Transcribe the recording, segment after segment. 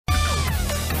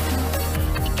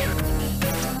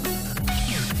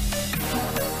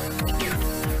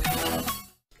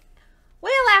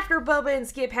Bubba and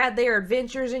Skip had their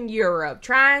adventures in Europe,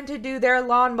 trying to do their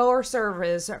lawnmower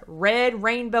service, Red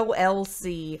Rainbow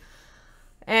LC.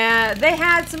 And they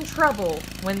had some trouble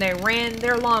when they ran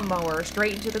their lawnmower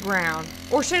straight into the ground.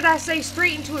 Or should I say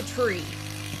straight into a tree?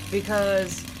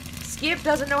 Because Skip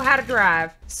doesn't know how to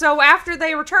drive. So after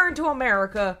they returned to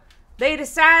America, they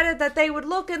decided that they would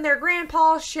look in their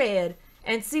grandpa's shed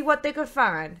and see what they could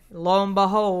find. Lo and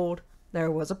behold,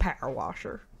 there was a power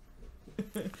washer.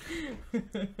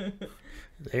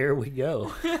 There we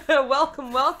go.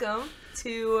 Welcome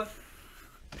to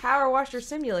Power Washer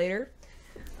Simulator.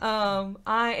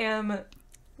 I am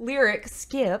Lyric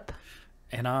Skip.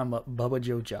 And I'm Bubba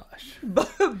Jo Josh.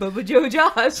 Bubba Jo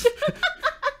Josh.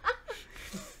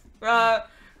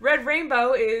 Red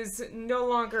Rainbow is no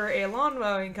longer a lawn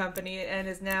mowing company and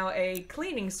is now a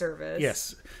cleaning service.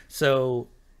 Yes. So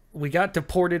we got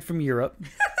deported from Europe.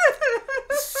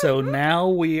 So now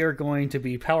we are going to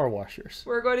be power washers.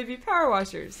 We're going to be power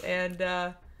washers. And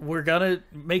we're going to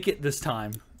make it this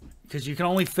time. Because you can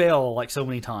only fail like so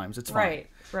many times. It's fine.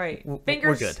 Right.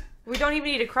 We're good. We don't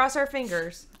even need to cross our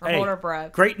fingers or hold our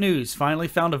breath. Great news. Finally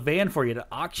found a van for you at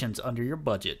auctions under your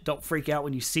budget. Don't freak out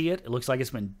when you see it. It looks like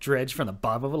it's been dredged from the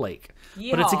bottom of a lake.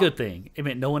 Yeehaw. But it's a good thing. It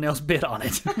meant no one else bid on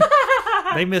it.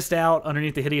 They missed out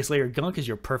underneath the hideous layer of gunk as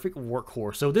your perfect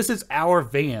workhorse. So this is our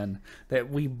van that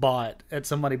we bought, that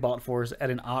somebody bought for us at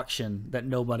an auction that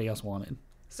nobody else wanted.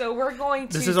 So we're going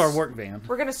to... This is our work van.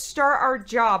 We're going to start our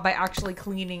job by actually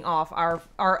cleaning off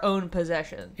our own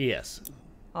possession. Yes.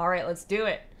 All right, let's do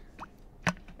it.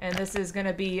 And this is going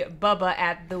to be Bubba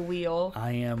at the wheel.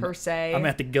 I am. Per se. I'm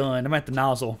at the gun. I'm at the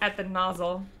nozzle. At the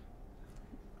nozzle.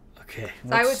 Okay.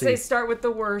 So I would say start with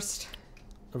the worst.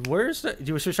 Where's the...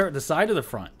 Do we start at the side or the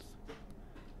front?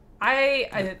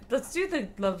 Let's do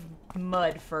the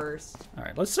mud first. All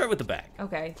right, let's start with the back.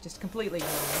 Okay, just completely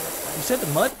ignore me. You said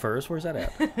the mud first. Where's that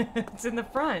at? It's in the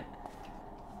front.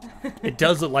 It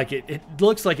does look like it. It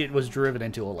looks like it was driven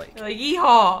into a lake. Like,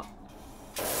 yeehaw!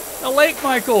 The lake,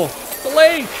 Michael! The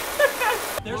lake!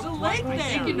 There's a lake there! I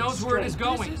think it knows where it is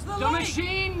going. The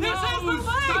machine knows! This is the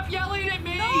lake! Stop yelling at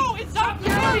me! No, it's stop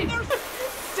yelling!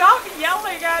 Stop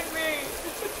yelling at me!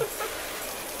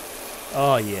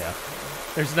 Oh, yeah.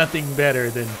 There's nothing better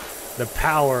than the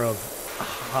power of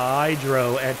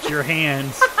hydro at your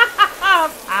hands.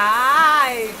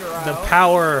 Hydro! The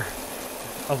power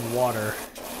of water.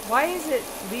 Why is it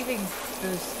leaving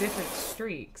those different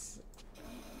streaks?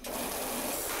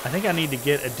 I think I need to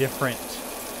get a different...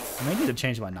 I may need to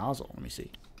change my nozzle. Let me see.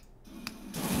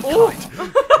 Oh!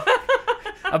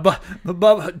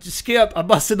 Skip, I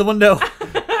busted the window.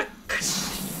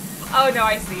 Oh no,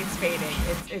 I see. It's fading.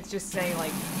 It's just saying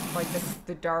like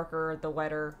the darker, the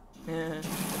wetter. That's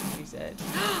what you said.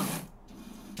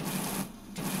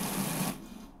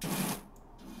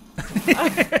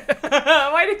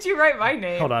 Why did you write my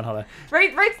name? Hold on.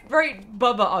 Write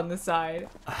Bubba on the side.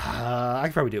 I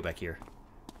can probably do it back here.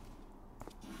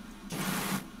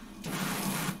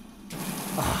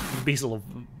 Oh, the beast will...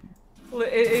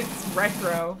 It's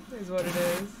retro, is what it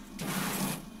is.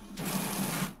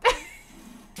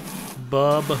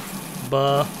 Bubba.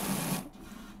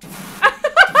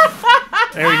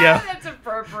 There we go. That's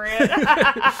appropriate.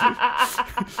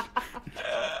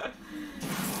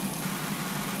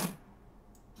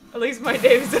 At least my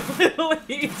name's a little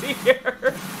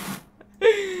easier.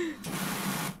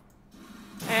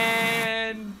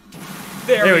 And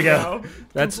there we go.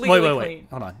 That's wait.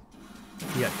 Hold on.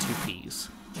 You got 2 P's.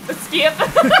 Skip.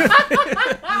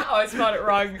 Oh, I spelled it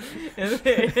wrong.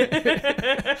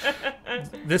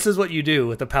 This is what you do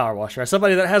with the power washer. As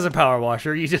somebody that has a power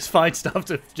washer, you just find stuff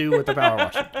to do with the power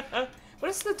washer. What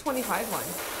is the 25 one?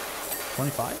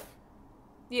 25?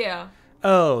 Yeah.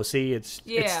 Oh, see, it's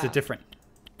the different.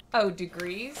 Oh,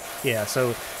 degrees? Yeah,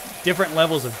 so different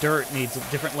levels of dirt needs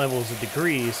different levels of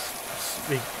degrees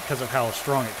because of how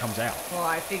strong it comes out. Well,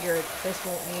 I figured this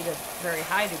won't need a very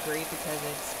high degree because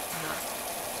it's not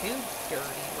too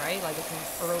dirty, right? Like it's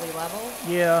an early level?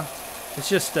 Yeah. It's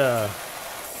just, I'm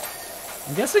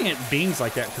guessing it bings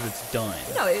like that because it's done.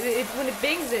 No, when it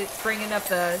bings, it's bringing up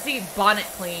the... See, bonnet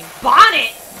clean.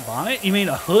 Bonnet! Bonnet? You mean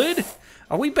a hood?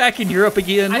 Are we back in Europe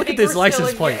again? Look at this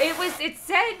license plate. It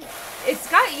said... It's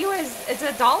got you as... It's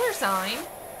a dollar sign.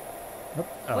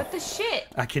 Oh. What the shit?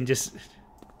 I can just...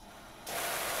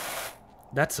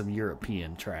 That's some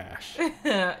European trash.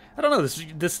 I don't know.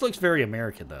 This looks very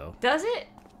American, though. Does it?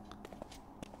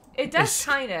 It does,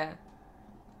 kinda.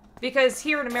 Because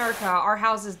here in America, our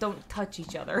houses don't touch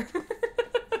each other.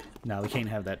 No, we can't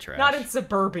have that trash. Not in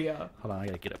suburbia. Hold on, I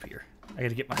gotta get up here. I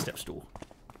gotta get my step stool.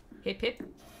 Hip hip.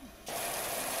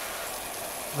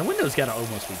 The window's gotta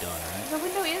almost be done, right? The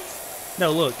window is.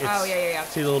 No, look. It's, oh, yeah.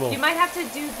 See the little... You might have to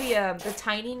do the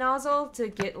tiny nozzle to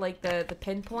get, like, the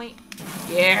pinpoint.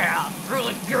 Yeah,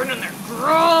 really good in there.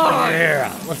 Grind!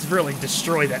 Yeah, let's really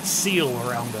destroy that seal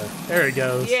around the... There it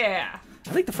goes. Yeah.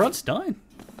 I think the front's done.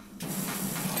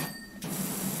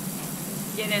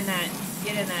 Get in that.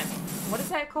 What is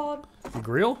that called? The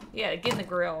grill? Yeah, get in the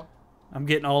grill. I'm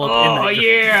getting all up in that. Oh,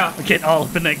 yeah. I'm getting all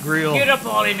up in that grill. Get up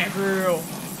all in that grill.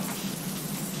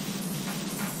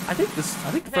 I think the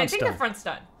front's done. The front's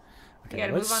done. Okay,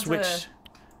 you let's move on switch.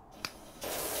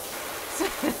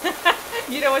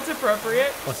 You know what's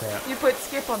appropriate? What's that? You put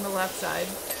skip on the left side.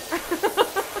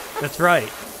 That's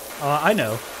right. I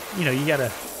know. You know, you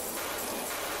gotta...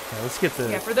 Okay, let's get the...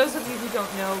 Yeah, for those of you who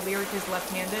don't know, Lyric is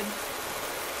left-handed.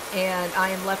 And I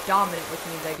am left dominant, which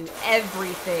means I do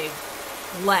everything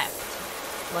left.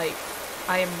 Like,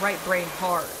 I am right brain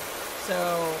hard. So,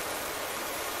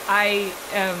 I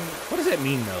am... What does that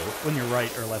mean, though, when you're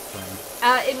right or left brain?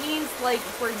 It means, like,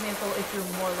 for example, if you're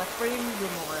more left brain,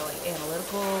 you're more, like,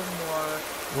 analytical, more...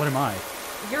 What am I?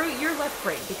 You're left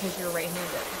brain because you're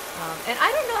right-handed. And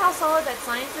I don't know how solid that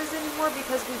science is anymore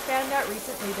because we found out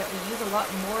recently that we use a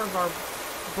lot more of our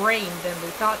brain than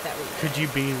we thought that we did.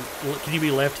 Can you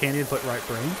be left-handed and put right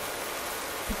brain?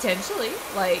 Potentially.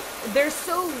 Like, there's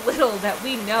so little that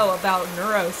we know about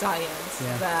neuroscience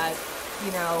that,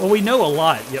 you know... Well, we know a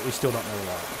lot, yet we still don't know a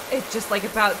lot. It's just like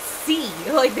about C.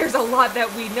 Like, there's a lot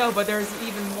that we know, but there's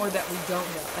even more that we don't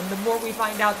know. And the more we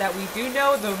find out that we do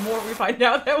know, the more we find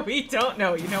out that we don't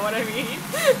know. You know what I mean?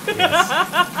 Yes.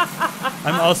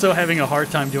 I'm also having a hard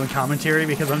time doing commentary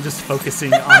because I'm just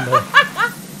focusing on the...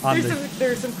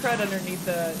 There's some crud underneath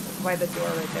by the door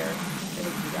right there. I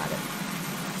think you got it.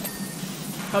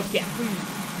 Oh, yeah, please.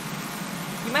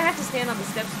 You might have to stand on the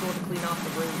step stool to clean off the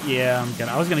room. Yeah,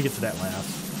 I was gonna get to that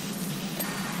last.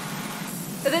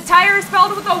 The tire is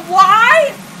spelled with a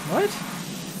Y? What?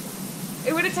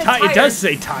 It would have said tire. It does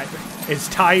say tire. It's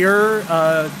tire,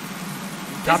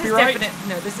 copyright?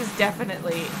 This is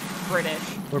definitely British.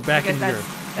 We're back in Europe.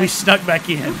 We snuck back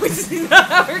in.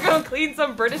 We're gonna clean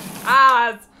some British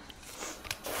cars.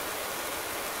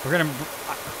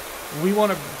 We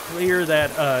want to clear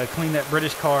that, clean that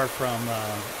British car from,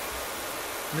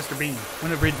 Mr. Bean.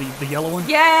 Want to read the yellow one?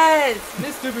 Yes,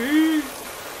 Mr. Bean.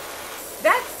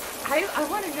 I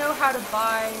want to know how to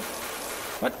buy.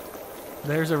 What?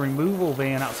 There's a removal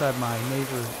van outside my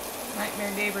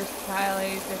Nightmare neighbor's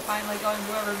tiles. They're finally going to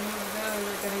remove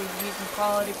those. They're going to use some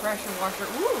quality pressure washer.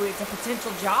 Ooh, it's a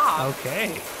potential job.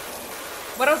 Okay.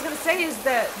 What I was going to say is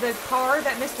that the car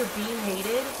that Mr. Bean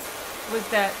hated was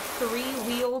that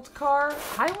 3-wheeled car.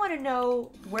 I want to know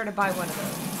where to buy one of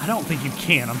those. I don't think you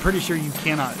can. I'm pretty sure you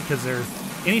cannot because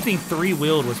anything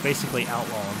 3-wheeled was basically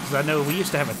outlawed. Because I know we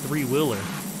used to have a 3-wheeler,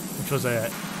 which was a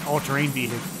all-terrain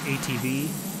vehicle, ATV,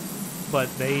 but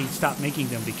they stopped making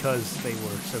them because they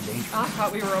were so dangerous. I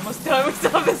thought we were almost done. We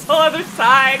still have this whole other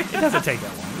side. It doesn't take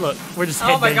that long. Look, we're just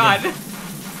oh my god.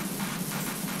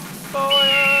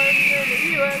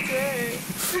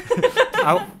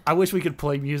 I wish we could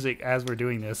play music as we're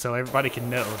doing this so everybody can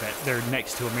know that they're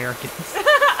next to Americans.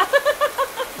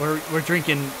 we're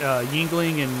drinking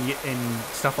Yingling and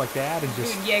stuff like that, and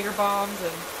just Jaeger bombs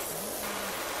and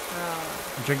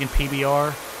drinking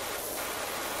PBR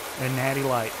and Natty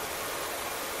Light.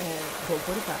 And Colt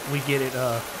 45. We get it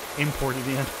imported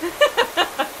in.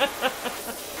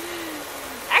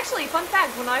 Actually, fun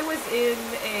fact, when I was in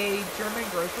a German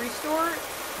grocery store,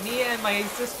 me and my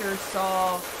sister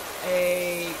saw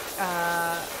a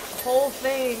whole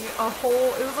thing,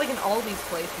 it was like an Aldi's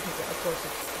place because of course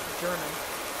it's German.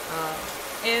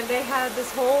 And they had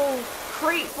this whole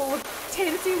crate full of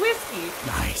Tennessee whiskey.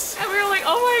 Nice. And we were like,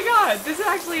 oh my god, this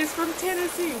actually is from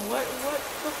Tennessee. What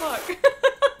the fuck?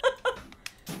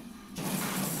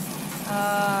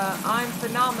 I'm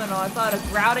phenomenal. I thought of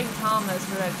Grouting Thomas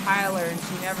for that Tyler, and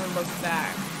she never looked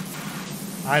back.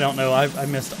 I don't know. I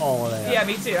missed all of that. Yeah,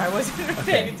 me too. I wasn't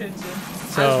paying attention.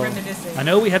 So, I was reminiscing. I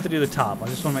know we have to do the top. I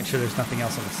just want to make sure there's nothing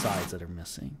else on the sides that are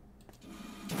missing.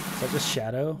 Is that just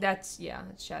shadow? That's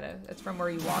shadow. That's from where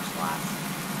you washed last.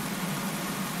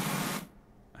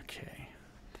 Okay.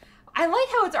 I like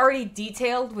how it's already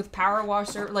detailed with power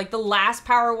washer. Like the last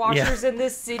power washers in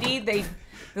this city, they're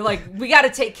like, we got to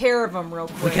take care of them real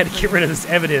quick. We got to get rid of this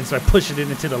evidence by pushing it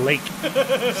into the lake.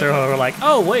 So we're like,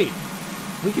 oh wait,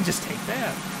 we could just take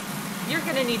that. You're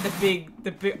gonna need the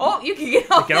big. Oh, you can get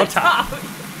on the top.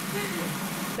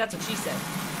 That's what she said.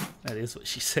 That is what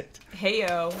she said.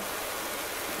 Heyo.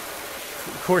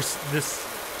 Of course, this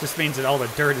just means that all the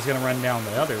dirt is gonna run down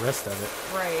the rest of it.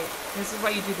 Right. This is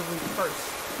why you do the roof first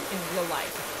in real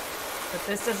life. But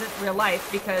this isn't real life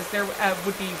because there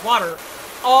would be water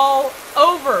all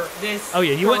over this. Oh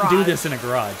yeah, you wouldn't do garage. this in a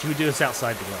garage. You would do this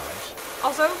outside the garage.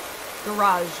 Also,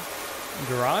 garage.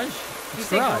 Garage? You It's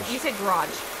said garage. you said garage.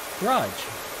 Garage.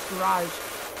 Garage.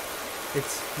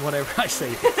 It's whatever I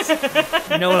say it is.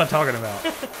 You know what I'm talking about.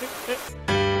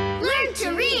 Learn to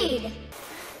read.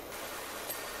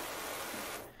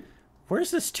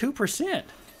 Where's this 2%?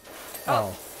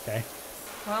 Oh, okay.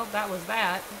 Well, that was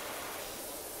that.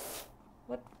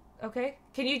 What? Okay.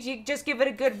 Can you just give it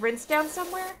a good rinse down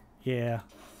somewhere? Yeah.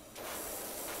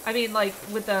 I mean, like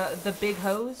with the big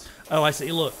hose. Oh, I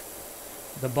see. Look,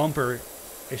 the bumper.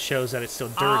 It shows that it's still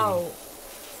dirty. Oh,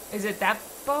 is it that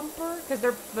bumper? Because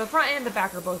they're the front and the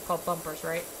back are both called bumpers,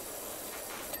 right?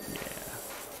 Yeah.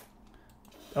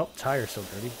 Oh, tire's still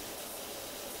dirty.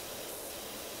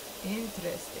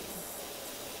 Interesting.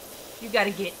 You got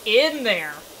to get in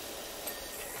there.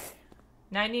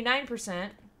 99%.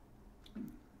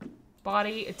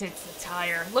 Body. It's the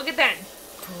tire. Look at that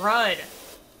crud.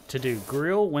 To do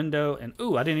grill, window, and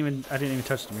ooh, I didn't even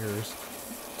touch the mirrors.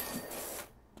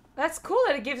 That's cool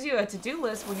that it gives you a to-do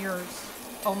list when you're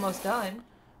almost done.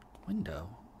 Window.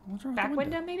 What's wrong with Back the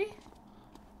window, maybe?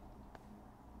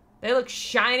 They look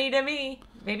shiny to me.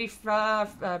 Maybe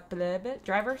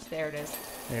drivers? There it is.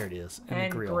 There it is.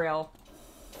 And the grill.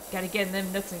 Gotta get in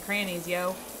them nooks and crannies,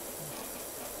 yo.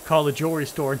 Call the jewelry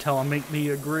store and tell them make me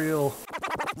a grill.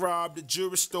 Rob the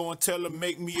jewelry store and tell them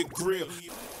make me a grill.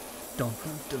 Dun,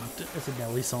 dun, dun, dun. That's a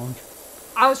Nelly song.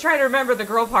 I was trying to remember the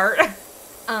grill part.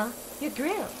 Your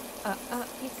grill.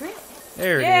 Your grill.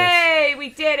 There it is. Yay, we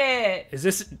did it. Is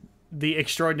this the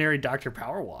extraordinary Dr.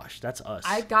 Power Wash? That's us.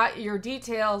 I got your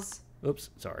details. Oops,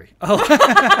 sorry. Oh.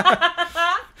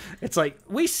 It's like,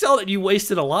 we saw that you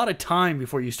wasted a lot of time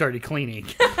before you started cleaning.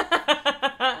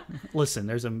 Listen,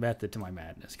 there's a method to my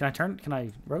madness. Can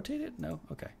I rotate it? No?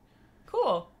 Okay.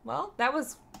 Cool. Well,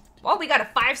 we got a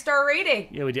 5-star rating.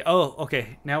 Yeah, we did. Oh,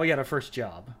 okay. Now we got our first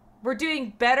job. We're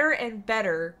doing better and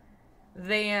better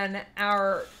than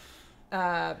our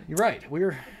You're right.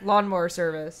 We're... lawnmower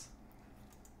service.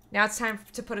 Now it's time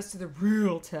to put us to the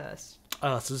real test.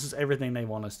 Oh, so this is everything they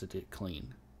want us to do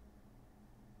clean.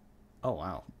 Oh,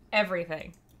 wow.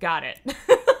 Everything. Got it.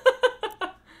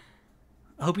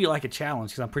 I hope you like a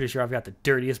challenge, because I'm pretty sure I've got the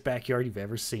dirtiest backyard you've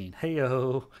ever seen.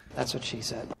 Hey-o. That's what she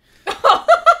said.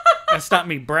 That's not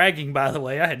me bragging, by the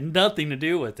way. I had nothing to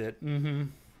do with it. Mm-hmm.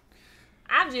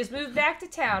 I've just moved back to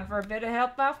town for a bit of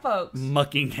help my folks.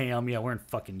 Muckingham. Yeah, we're in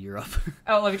fucking Europe.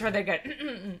 Oh, let me try that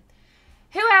again.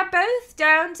 Who are both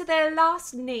down to their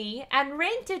last knee and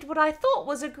rented what I thought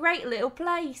was a great little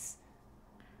place.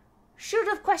 Should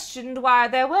have questioned why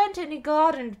there weren't any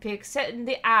garden pics set in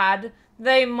the ad.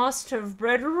 They must have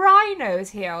bred rhinos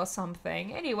here or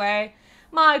something. Anyway,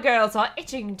 my girls are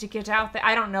itching to get out there.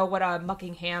 I don't know what a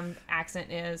Muckingham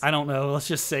accent is. I don't know. Let's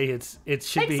just say it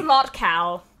should be... Thanks a lot,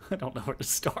 Cal. I don't know where to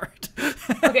start.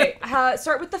 Okay,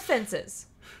 start with the fences.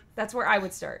 That's where I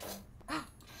would start.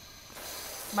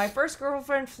 My first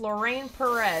girlfriend, Florine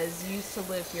Perez, used to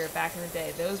live here back in the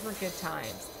day. Those were good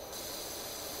times.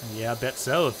 Yeah, I bet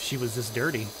so, if she was this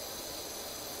dirty.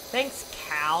 Thanks,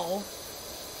 Cal.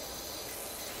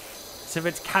 So if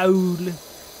it's cold.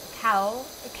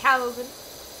 Calvin.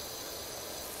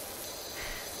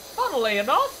 Funnily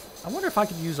enough. I wonder if I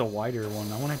could use a wider one.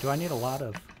 Do I need a lot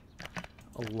of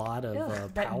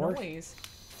Ugh, that power noise.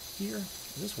 here?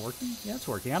 Is this working? Yeah, it's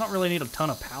working. I don't really need a ton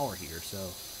of power here,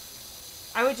 so...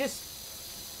 I would just...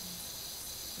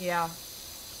 Yeah.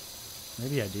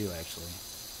 Maybe I do, actually.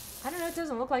 I don't know, it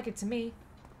doesn't look like it to me.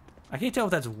 I can't tell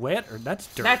if that's wet or that's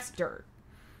dirt. That's dirt.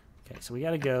 Okay, so we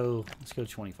gotta go... Let's go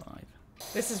 25.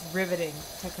 This is riveting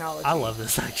technology. I love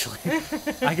this, actually.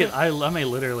 I may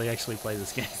literally actually play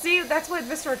this game. See, that's what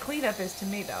Mr. Cleanup is to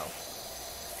me, though.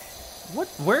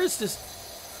 Where is this...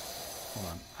 Hold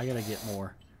on, I gotta get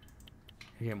more.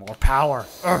 I get more power.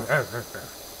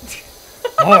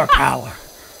 More power.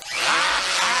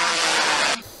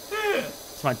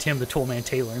 It's my Tim the Toolman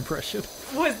Taylor impression.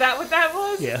 Was that what that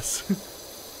was? Yes.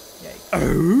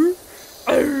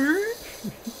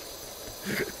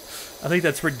 I think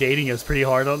that's for dating us pretty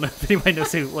hard. I don't know if anybody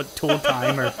knows what Tool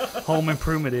Time or Home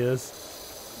Improvement is.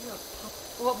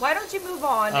 Well, why don't you move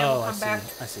on and we'll come back.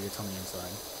 I see. It's on the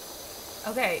inside.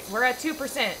 Okay, we're at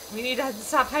 2%. We need to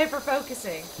stop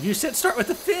hyper-focusing. You said start with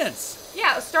the fence.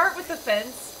 Yeah, start with the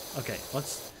fence. Okay,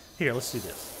 let's do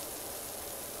this.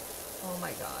 Oh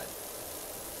my god.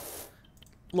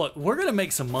 Look, we're gonna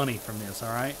make some money from this, all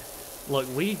right? Look,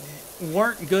 we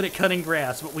weren't good at cutting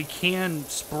grass, but we can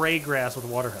spray grass with a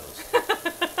water hose.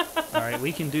 All right,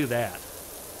 we can do that.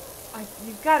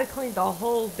 You've got to clean the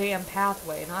whole damn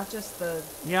pathway, not just the...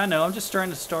 Yeah, I know. I'm just trying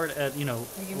to start at, you know,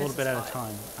 You a miss little bit a at a spot.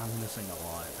 time. I'm missing a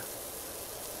lot.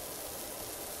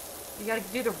 You got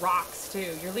to do the rocks, too.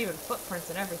 You're leaving footprints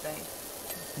and everything.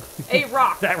 A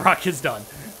rock. That rock is done.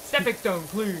 Stepping stone,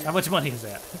 please. How much money is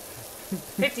that?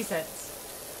 50 cents.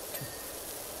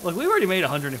 Look, we already made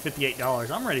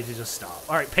 $158. I'm ready to just stop.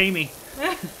 All right, pay me.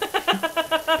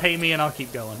 Pay me and I'll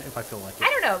keep going if I feel like I it.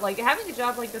 don't know, like, having a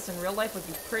job like this in real life would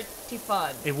be pretty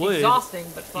fun. It would. Exhausting,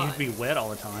 but fun. You'd be wet all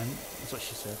the time. That's what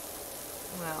she said.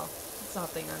 Well, it's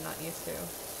something I'm not used to.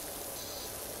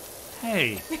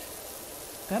 Hey,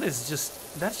 that's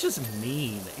just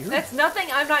mean. You're... That's nothing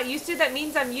I'm not used to. That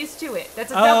means I'm used to it.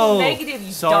 That's a Oh, double negative,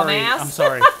 you sorry. dumbass. I'm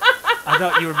sorry. I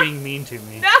thought you were being mean to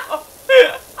me. No!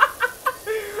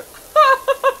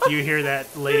 Do you hear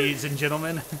that, ladies and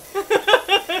gentlemen? You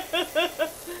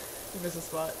miss a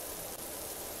spot.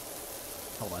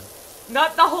 Hold on.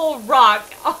 Not the whole rock.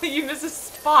 Oh, you miss a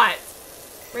spot.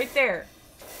 Right there.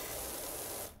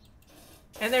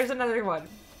 And there's another one.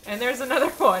 And there's another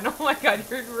one. Oh my god,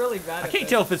 you're really bad at I can't this.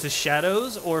 tell if it's the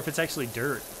shadows or if it's actually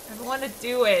dirt. I want to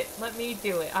do it. Let me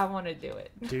do it. I want to do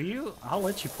it. Do you? I'll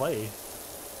let you play.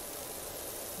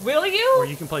 Will you? Or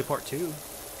you can play part 2.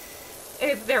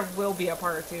 If there will be a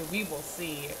part 2, we will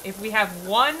see. If we have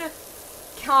one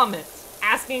comment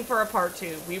asking for a part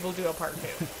 2, we will do a part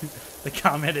 2. The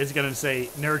comment is going to say,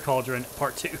 Nerd Cauldron,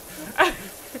 part 2.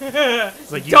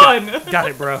 It's like, you Done.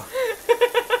 Got it, bro.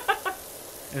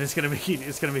 And it's gonna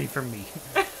be from me.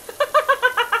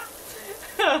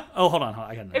 Oh, hold on,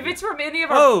 I got an If idea. it's from any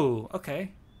of our Oh,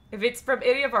 okay. if it's from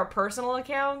any of our personal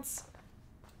accounts,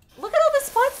 look at all the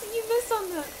spots that you miss on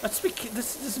the.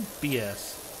 This is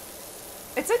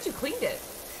BS. It said you cleaned it,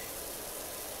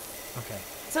 Okay.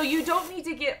 so you don't need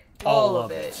to get All all of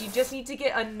of it. it. You just need to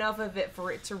get enough of it for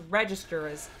it to register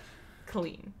as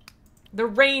clean. The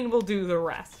rain will do the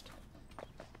rest.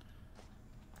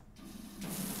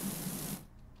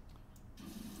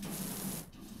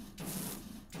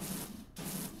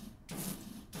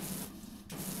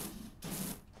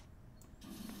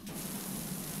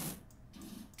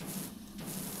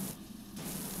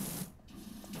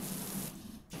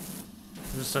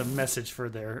 Just a message for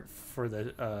the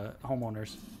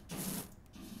homeowners.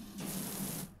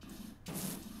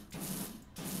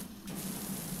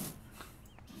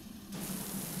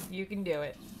 You can do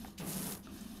it.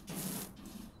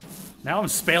 Now I'm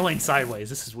spelling sideways.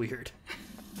 This is weird.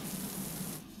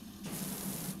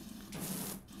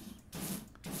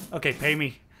 Okay, pay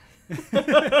me. I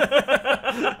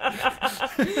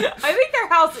think their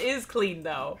house is clean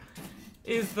though.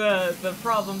 Is the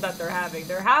problem that they're having.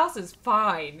 Their house is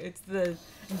fine. It's the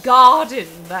garden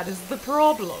that is the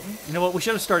problem. You know what? We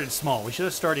should have started small. We should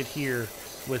have started here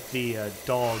with the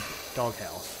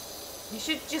doghouse. You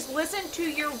should just listen to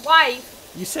your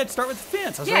wife. You said start with the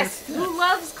fence. I was Yes, right with the who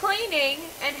loves cleaning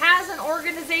and has an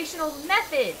organizational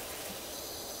method.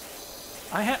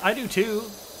 I do too.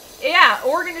 Yeah,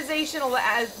 organizational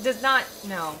does not,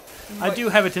 no. I do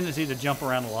have a tendency to jump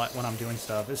around a lot when I'm doing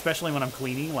stuff, especially when I'm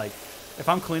cleaning. Like, if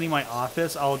I'm cleaning my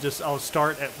office, I'll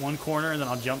start at one corner and then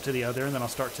I'll jump to the other and then I'll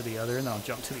start to the other and then I'll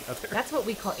jump to the other. That's what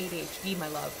we call ADHD, my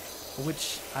love.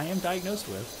 Which I am diagnosed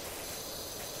with.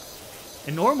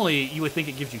 And normally you would think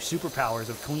it gives you superpowers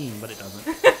of clean, but it doesn't.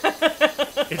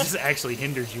 It just actually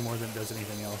hinders you more than it does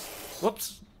anything else.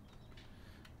 Whoops.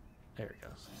 There it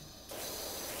goes.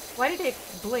 Why did it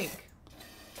blink?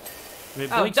 It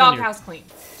Oh, blinks on your- doghouse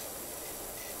cleaned.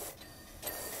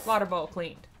 Water bowl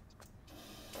cleaned.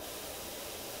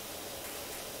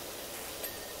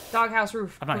 Doghouse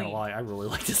roof I'm not cleaned. gonna lie, I really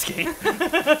like this game.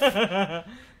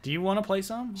 Do you want to play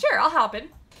some? Sure, I'll hop in.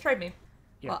 Trade me.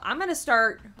 Yeah. Well, I'm gonna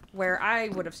start where I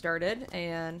would have started,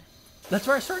 and That's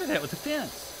where I started at, with the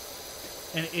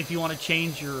fence. And if you want to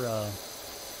change your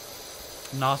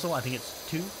nozzle, I think it's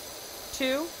 2.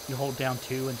 2. You hold down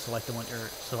 2 and select the one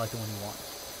you want.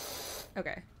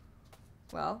 Okay.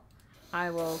 Well, I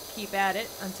will keep at it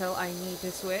until I need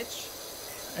to switch.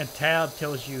 And tab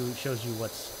shows you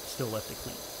what's still left to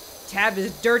clean. Tab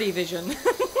is dirty vision.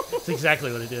 That's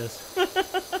exactly what it is.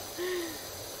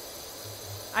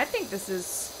 I think this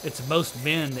is... It's most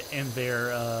men in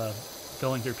their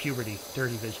going through puberty,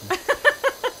 dirty vision.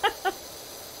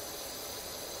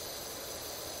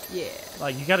 Yeah.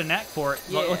 Like, you got a knack for it.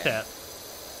 Look Yeah. at that.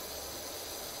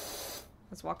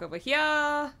 Let's walk over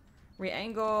here.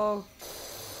 Re-angle.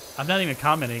 I'm not even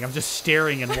commenting. I'm just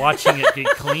staring and watching it get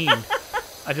cleaned.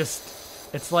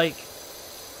 It's like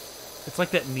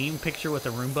that meme picture with the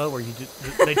Roomba where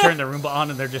they turn the Roomba on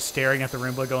and they're just staring at the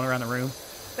Roomba going around the room.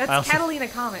 That's Catalina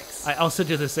Comics. I also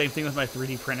do the same thing with my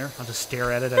 3D printer. I'll just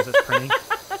stare at it as it's printing.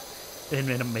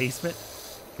 in amazement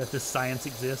that this science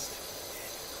exists.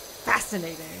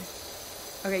 Fascinating.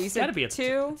 Okay, you said Gotta be at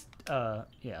 2? Yeah.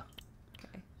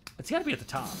 Okay. It's got to be at the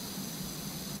top.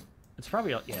 It's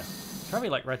probably, yeah. It's probably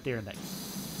like right there in that. I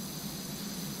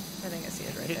think I see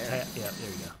it right Hit there. yeah, there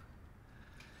you go.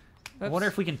 I Oops. wonder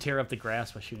if we can tear up the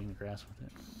grass by shooting the grass with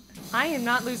it. I am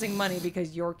not losing money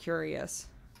because you're curious.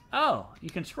 Oh, you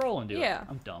can scroll and do Yeah. it.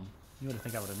 I'm dumb. You would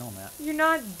think I would have known that. You're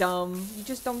not dumb. You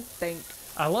just don't think.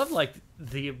 I love like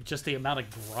the amount of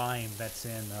grime that's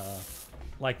in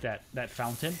like that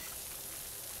fountain.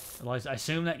 I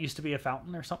assume that used to be a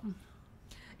fountain or something.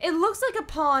 It looks like a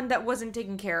pond that wasn't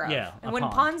taken care of. Yeah, And a when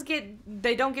pond. ponds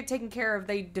they don't get taken care of,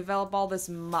 they develop all this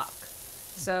muck.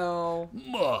 So.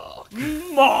 Muck.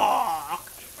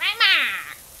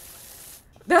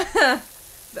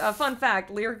 Fun fact,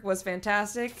 Lyric was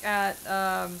fantastic at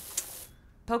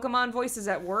Pokemon voices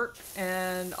at work,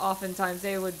 and oftentimes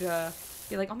they would be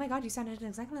like, oh my god, you sounded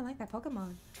exactly like that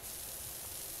Pokemon.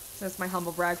 So that's my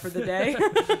humble brag for the day.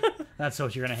 That's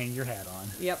what you're gonna hang your hat on.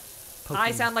 Yep. Pokemon,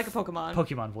 I sound like a Pokemon.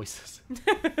 Pokemon voices.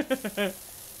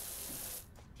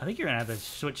 I think you're gonna have to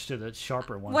switch to the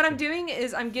sharper one. What I'm doing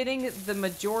is I'm getting the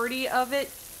majority of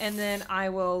it, and then I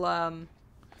will,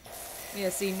 yeah,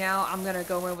 see, now I'm gonna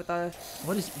go in with a...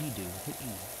 What does E do? Hit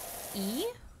E. E?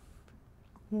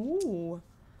 Ooh.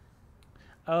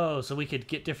 Oh, so we could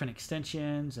get different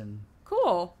extensions and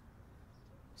Cool.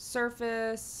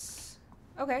 Surface.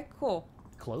 Okay, cool.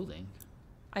 clothing.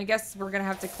 I guess we're gonna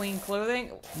have to clean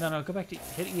clothing. No, go back to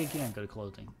hit E again. Go to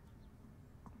clothing.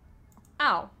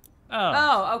 Ow. Oh.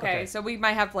 Oh, okay. So we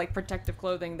might have like protective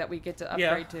clothing that we get to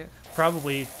Yeah, upgrade to.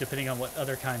 probably depending on what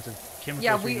other kinds of chemicals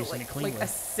Yeah, you're we using to clean like with.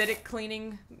 acidic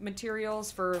cleaning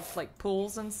materials for like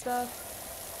pools and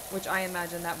stuff, which I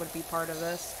imagine that would be part of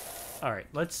this. All right,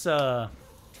 let's. We're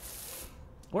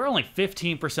only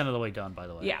 15% of the way done, by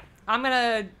the way. Yeah, I'm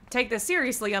gonna take this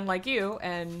seriously, unlike you,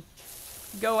 and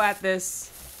go at this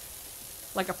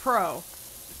like a pro.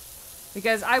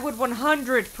 Because I would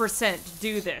 100%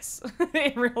 do this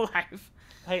in real life.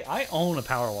 Hey, I own a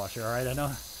power washer. All right, I know.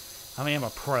 I mean, I'm a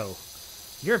pro.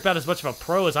 You're about as much of a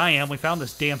pro as I am. We found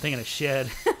this damn thing in a shed.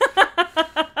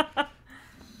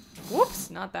 Whoops,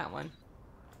 not that one.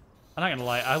 I'm not gonna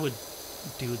lie. I would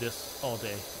do this all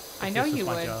day. I if know this was you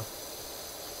my would. job.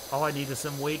 All I need is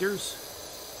some waders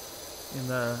in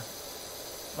the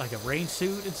like a rain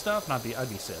suit and stuff, and I'd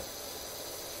be set.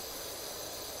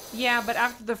 Yeah, but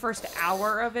after the first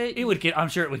hour of it, It would get. I'm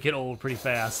sure it would get old pretty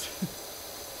fast.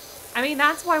 I mean,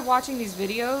 that's why watching these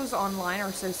videos online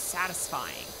are so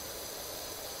satisfying.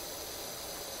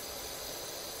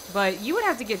 But you would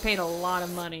have to get paid a lot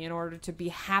of money in order to be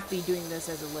happy doing this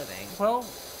as a living. Well,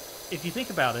 if you think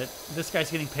about it, this guy's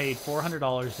getting paid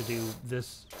 $400 to do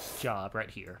this job right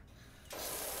here.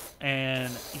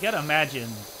 And you gotta imagine,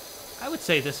 I would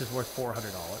say this is worth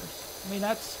 $400. I mean,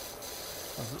 that's,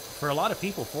 for a lot of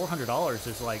people, $400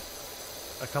 is like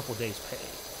a couple days' pay.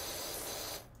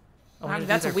 Oh, we I mean, gotta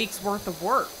that's do a their- week's worth of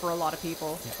work for a lot of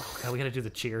people. Yeah, oh god, we gotta do the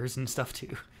cheers and stuff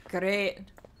too. Great.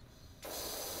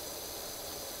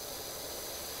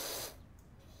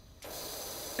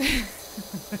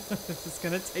 This is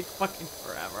gonna take fucking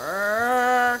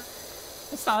forever.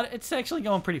 It's not, it's actually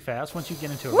going pretty fast once you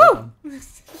get into a Woo! rhythm.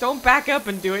 Don't back up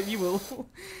and do it. You will.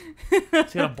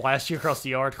 It's gonna blast you across the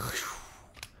yard.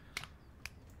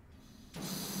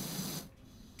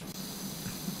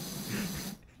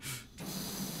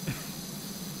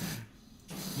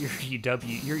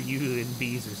 Your U and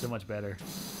B's are so much better.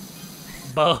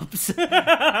 Bubs.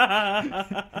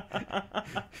 I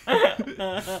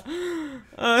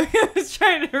was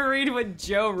trying to read what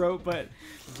Joe wrote, but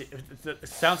It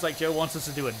sounds like Joe wants us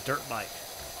to do a dirt bike.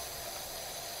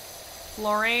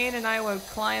 Lorraine and I would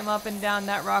climb up and down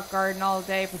that rock garden all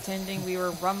day, pretending we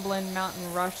were rumbling mountain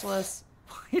rushless.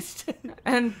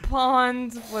 And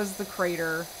Pond was the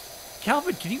crater.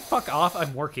 Calvin, can you fuck off?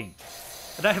 I'm working.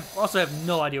 And I also have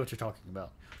no idea what you're talking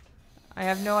about. I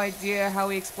have no idea how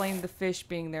he explained the fish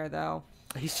being there, though.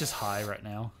 He's just high right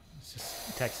now. He's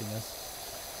just texting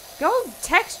us. Go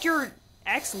text your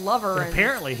ex-lover. And And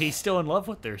apparently, he's still in love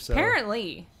with her, so...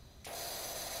 apparently.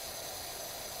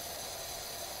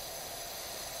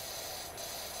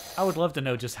 I would love to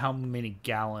know just how many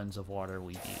gallons of water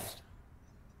we've used.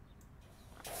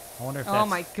 I wonder if that's... Oh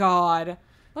my god.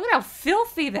 Look at how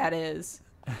filthy that is.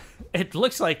 It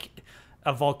looks like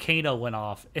a volcano went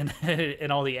off and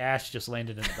and all the ash just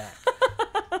landed in the back.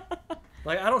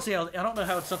 Like, I don't know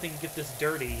how something can get this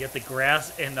dirty, yet the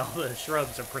grass and all the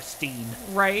shrubs are pristine.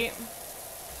 Right?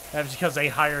 That's because they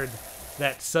hired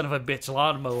that son of a bitch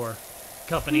lawnmower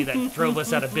company that drove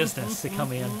us out of business to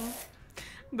come in.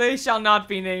 They shall not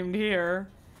be named here.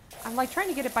 I'm like trying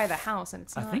to get it by the house, and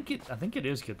it's not. I think it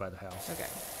is good by the house. Okay.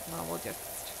 Well, we'll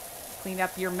just clean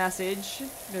up your message.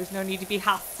 There's no need to be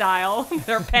hostile.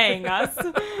 They're paying us.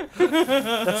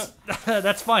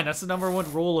 That's fine. That's the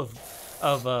 #1 rule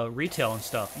of retail and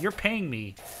stuff. You're paying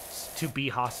me to be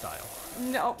hostile.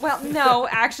 No, well, no,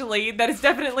 actually, that is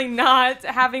definitely not,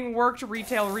 having worked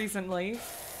retail recently.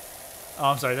 Oh,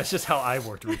 I'm sorry. That's just how I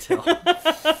worked retail.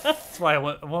 That's why I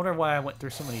wonder why I went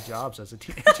through so many jobs as a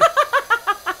teenager.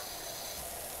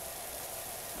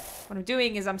 What I'm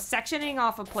doing is I'm sectioning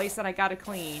off a place that I gotta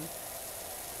clean.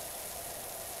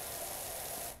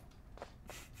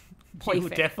 You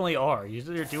definitely are.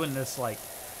 You're doing this like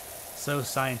so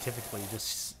scientifically,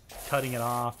 just cutting it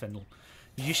off, and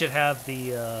you should have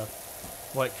the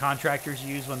what contractors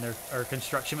use when they're, or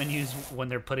construction men use when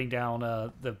they're putting down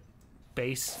the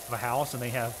base of a house, and they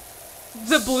have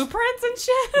the blueprints and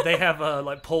shit. They have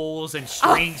like poles and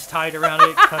strings tied around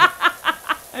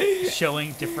it,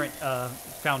 showing different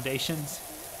foundations.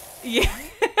 Yeah.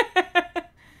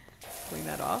 Clean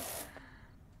that off.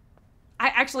 I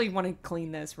actually want to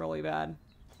clean this really bad.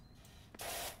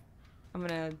 I'm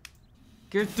gonna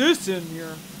get this in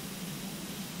here.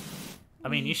 I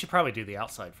mean, you should probably do the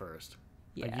outside first.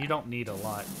 Yeah. Like, you don't need a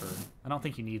lot for... I don't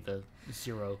think you need the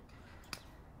 0.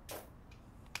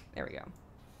 There we go.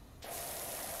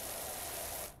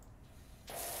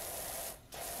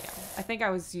 Yeah, I think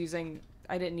I was using...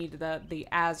 I didn't need the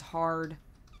as hard...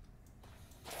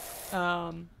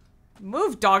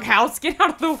 Move, doghouse! Get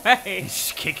out of the way!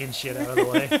 Just kicking shit out of the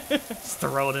way. Just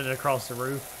throwing it across the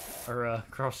roof. Or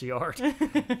across the yard. Okay.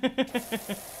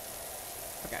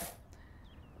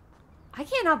 I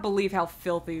cannot believe how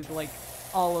filthy, like,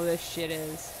 all of this shit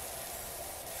is.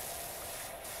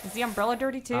 Is the umbrella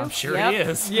dirty too? I'm sure it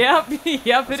is. Yep,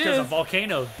 yep, it because is. a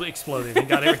volcano exploded and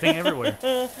got everything everywhere.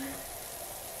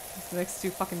 It's next to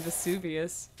fucking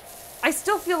Vesuvius. I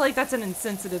still feel like that's an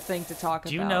insensitive thing to talk about.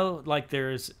 Do you know, like,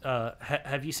 there's,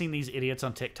 have you seen these idiots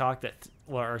on TikTok that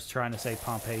are trying to say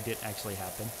Pompeii didn't actually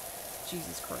happen?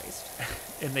 Jesus Christ.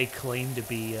 And they claim to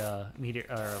be,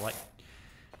 like,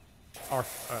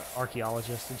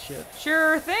 archaeologists and shit.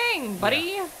 Sure thing,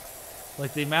 buddy. Yeah.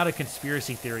 Like, the amount of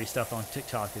conspiracy theory stuff on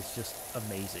TikTok is just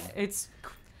amazing. It's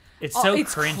so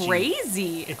it's cringy.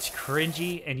 Crazy. It's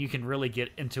cringy, and you can really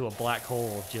get into a black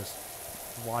hole of just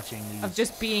watching these. Of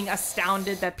just being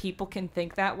astounded that people can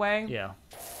think that way. Yeah.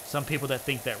 Some people that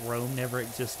think that Rome never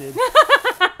existed.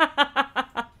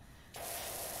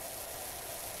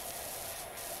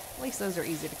 At least those are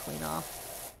easy to clean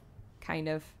off. Kind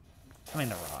of. I mean,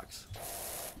 the rocks.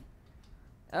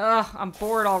 Ugh, I'm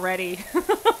bored already.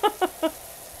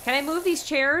 Can I move these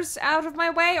chairs out of my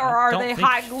way, or are they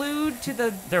hot glued to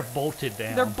the... They're bolted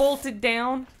down. They're bolted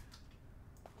down.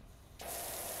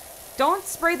 Don't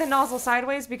spray the nozzle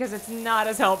sideways because it's not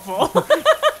as helpful.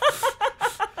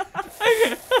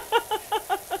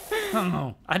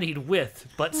 Oh, I need width,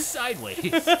 but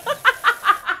sideways.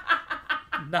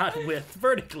 Not width,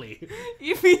 vertically.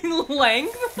 You mean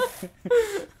length?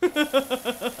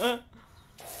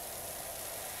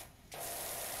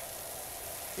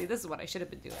 See, this is what I should have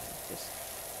been doing. Just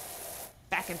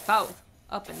back and forth,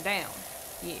 up and down.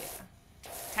 Yeah.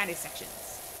 Tiny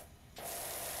sections.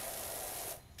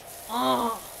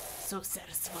 Oh, so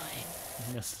satisfying.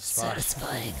 Missed the spot.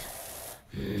 Satisfying.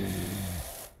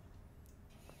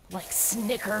 Like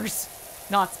Snickers.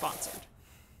 Not sponsored.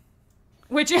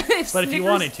 Which, But if you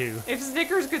wanted to. If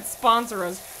Snickers could sponsor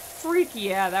us, freak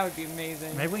yeah, that would be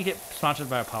amazing. Maybe we can get sponsored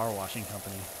by a power washing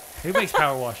company. Who makes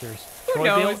power washers? Who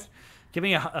knows? Give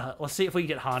me a. Let's see if we can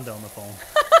get Honda on the phone.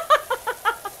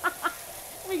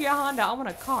 Let me get a Honda. I want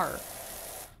a car.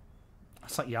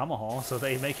 It's like Yamaha, so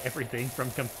they make everything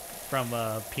from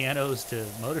pianos to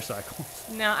motorcycles.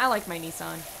 No, I like my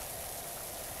Nissan.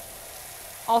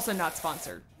 Also not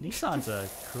sponsored. Nissan's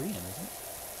Korean, isn't it?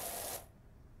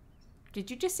 Did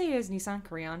you just say it was Nissan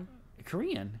Korean?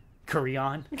 Korean?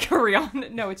 Korean? Korean?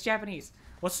 No, it's Japanese.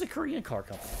 What's the Korean car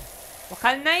company?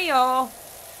 Wakanayo.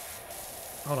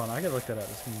 Hold on, I gotta look that up.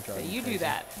 This is driving me You crazy. do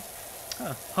that.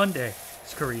 Huh. Hyundai.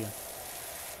 It's Korean.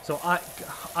 So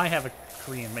I have a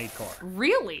Korean-made car.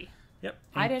 Really? Yep.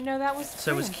 I didn't know that was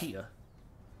So Korean. is Kia.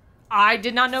 I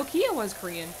did not know Kia was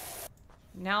Korean.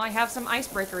 Now I have some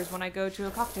icebreakers when I go to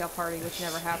a cocktail party, which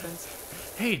never happens.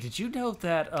 Hey, did you know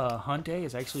that Hyundai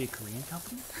is actually a Korean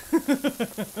company?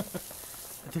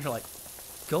 They're like,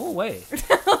 go away.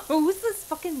 Who's this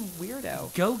fucking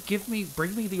weirdo?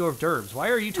 Bring me the hors d'oeuvres. Why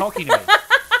are you talking to me?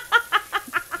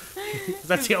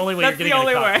 That's the only way you're getting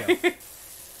a cocktail.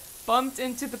 Bumped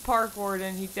into the park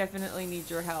warden. He definitely needs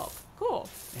your help. cool.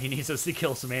 He needs us to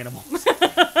kill some animals.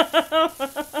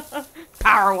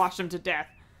 Power wash them to death.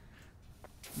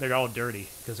 They're all dirty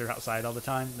because they're outside all the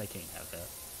time. They can't have that.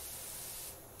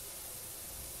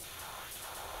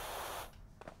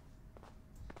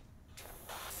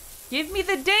 Give me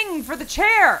the ding for the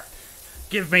chair.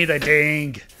 Give me the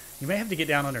ding. You may have to get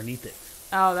down underneath it.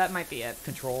 Oh, that might be it.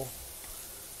 Control.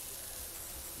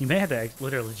 You may have to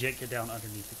literally legit get down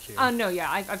underneath the chair. No, yeah,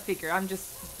 I figure. I'm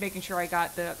just making sure I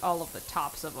got all of the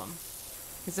tops of them.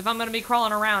 Because if I'm going to be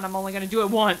crawling around, I'm only going to do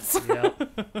it once. Yeah.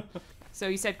 So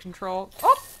you said control.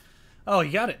 Oh! Oh,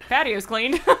 you got it. Patio's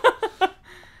clean.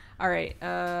 All right.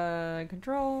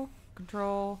 Control.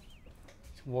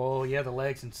 Whoa, yeah, the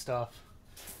legs and stuff.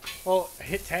 Well,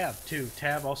 hit tab, too.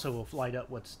 Tab also will light up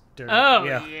what's dirty. Oh,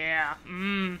 yeah.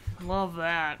 Love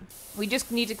that. We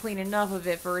just need to clean enough of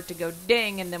it for it to go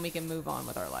ding, and then we can move on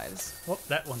with our lives. Well,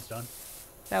 that one's done.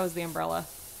 That was the umbrella.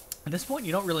 At this point,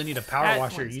 you don't really need a power That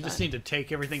washer. one's You just done. need to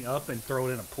take everything up and throw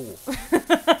it in a pool.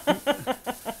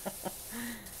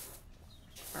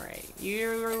 All right.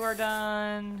 You are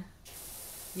done.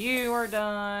 You are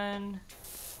done.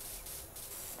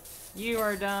 You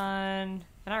are done.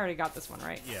 And I already got this one,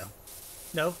 right? Yeah.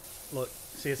 No, look.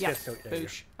 See, it's Yeah. there you go.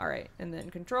 Boosh. All right. And then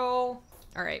control.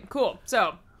 All right. Cool.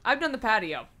 So I've done the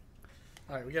patio.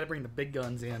 All right, we got to bring the big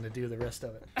guns in to do the rest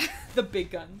of it. The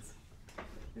big guns.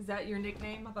 Is that your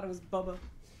nickname? I thought it was Bubba.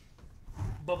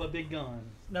 Bubba Big Gun.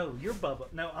 No, you're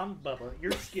Bubba. No, I'm Bubba.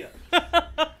 You're Skip.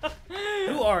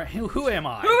 Who am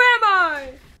I? Who am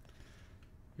I?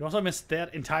 You also missed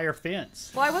that entire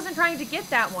fence. Well, I wasn't trying to get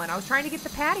that one. I was trying to get the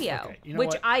patio, Okay, you know which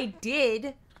what? I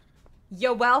did.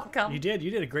 You're welcome. You did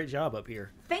a great job up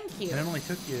here. Thank you. And it only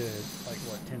took you like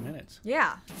what, 10 minutes?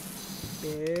 Yeah.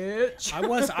 Bitch.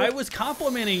 I was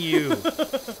complimenting you.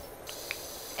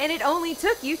 And it only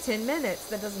took you 10 minutes.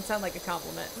 That doesn't sound like a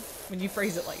compliment when you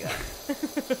phrase it like that.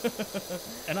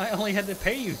 And I only had to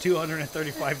pay you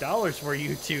 $235 for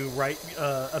you to write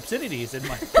obscenities in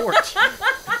my porch.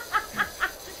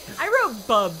 I wrote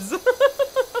bubs.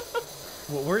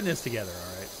 Well, we're in this together,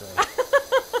 all right? So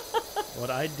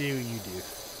what I do, you do.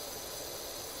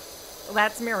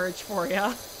 That's marriage for you.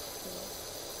 All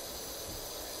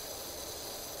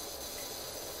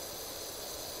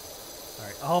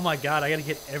right. Oh my God, I got to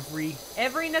get every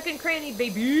Nook and cranny,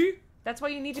 baby. That's why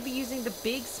you need to be using the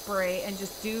big spray and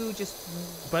just.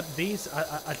 But these,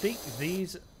 I think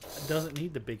these doesn't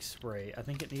need the big spray. I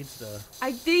think it needs the.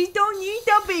 These don't need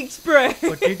the big spray.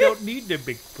 But they don't need the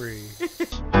big spray.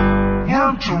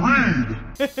 Learn to read.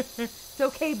 It's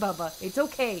okay, Bubba. It's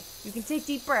okay. You can take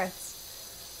deep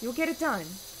breaths. You'll get it done.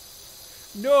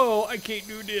 No, I can't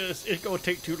do this. It's gonna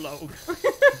take too long.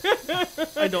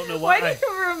 I don't know why. Why do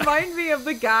you remind me of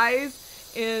the guys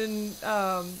in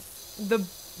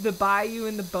the bayou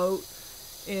in the boat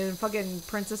in fucking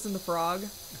Princess and the Frog?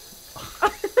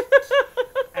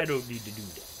 I don't need to do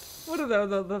that. What are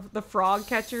the frog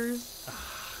catchers?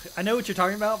 I know what you're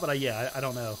talking about, but I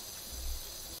don't know.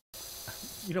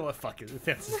 You know what? Fuck it. The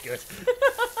fence is good.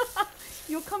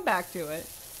 You'll come back to it.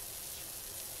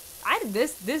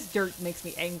 This dirt makes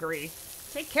me angry.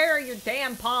 Take care of your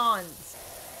damn ponds.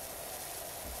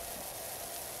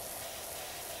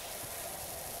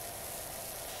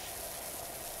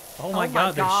 Oh my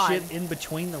God, there's shit in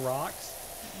between the rocks.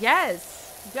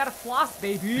 Yes, you gotta floss,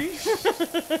 baby.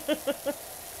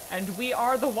 And we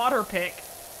are the water pick.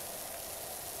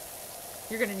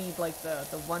 You're gonna need like the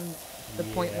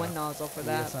 0.1 nozzle for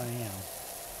that. Yes, I am.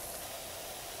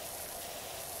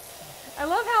 I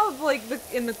love how like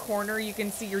in the corner you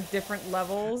can see your different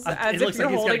levels as it if looks you're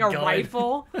like he's got holding a a gun.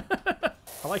 rifle.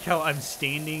 I like how I'm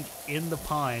standing in the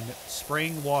pond,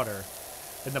 spraying water,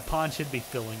 and the pond should be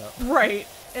filling up. Right.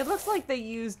 It looks like they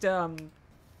used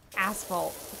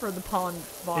asphalt for the pond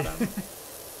bottom.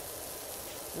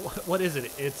 What is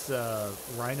it? It's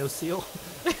rhino seal?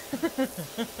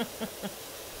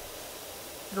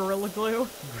 Gorilla glue.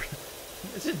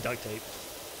 It's just duct tape.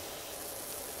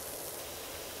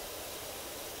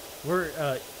 We're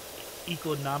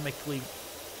economically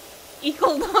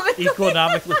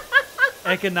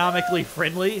economically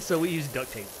friendly, so we use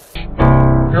duct tape.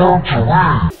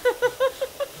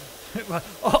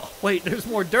 Oh, wait, there's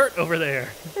more dirt over there.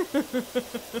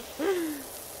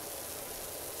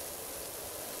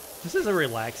 This is a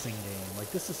relaxing game.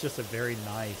 Like, this is just a very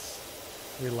nice,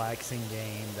 relaxing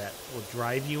game that will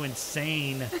drive you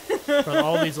insane for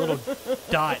all these little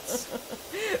dots.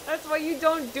 That's why you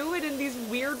don't do it in these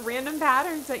weird random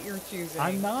patterns that you're choosing.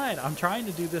 I'm not. I'm trying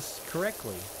to do this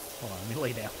correctly. Hold on, let me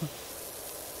lay down.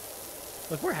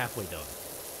 Look, we're halfway done.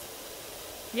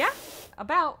 Yeah,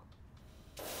 about.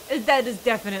 That is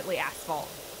definitely asphalt.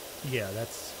 Yeah,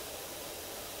 that's...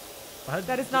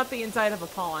 That is not the inside of a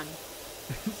pond.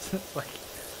 Like,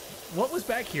 what was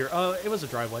back here? It was a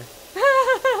driveway.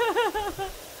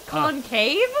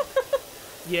 Concave?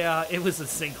 Yeah, it was a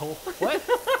sinkhole. What?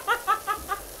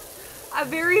 A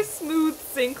very smooth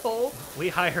sinkhole. We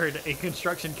hired a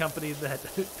construction company that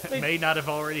may not have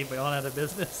already gone out of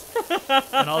business.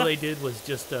 And all they did was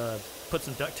just put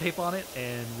some duct tape on it,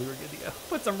 and we were good to go.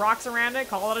 Put some rocks around it,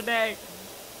 call it a day.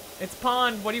 It's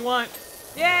pond, what do you want?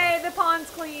 Yay, the pond's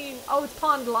clean. Oh, it's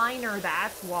pond liner,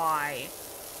 that's why.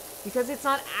 Because it's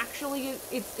not actually,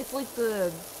 it's like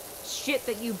the shit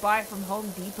that you buy from Home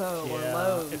Depot or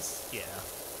Lowe's. Yeah.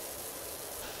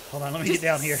 Hold on, let me get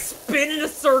down here. Spin in a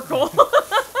circle.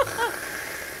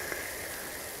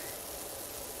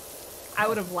 I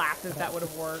would have laughed if that would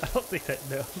have worked. I don't think that,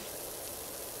 no.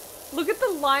 Look at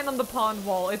the line on the pond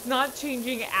wall. It's not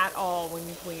changing at all when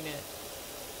you clean it.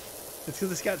 It's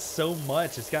because it's got so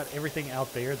much. It's got everything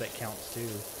out there that counts, too.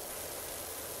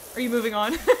 Are you moving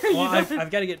on? Well,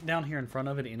 I've got to get down here in front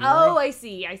of it anyway. Oh, I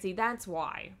see. I see. That's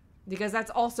why. Because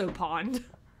that's also pond.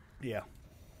 Yeah.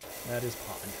 That is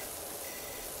pond.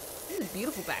 This is a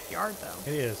beautiful backyard,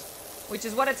 though. It is. Which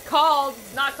is what it's called.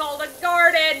 It's not called a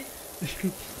garden.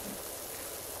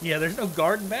 Yeah, there's no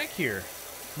garden back here.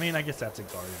 I mean, I guess that's a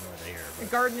garden over there. A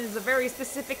But... garden is a very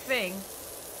specific thing.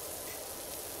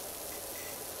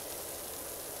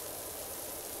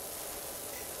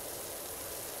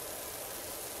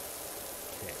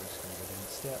 Okay, we're just going to go down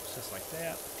steps just like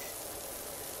that.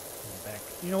 And back.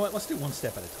 You know what? Let's do one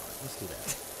step at a time. Let's do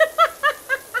that.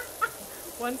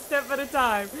 One step at a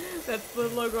time. That's the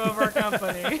logo of our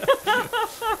company.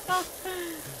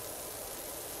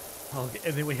 Okay,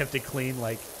 and then we have to clean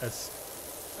like a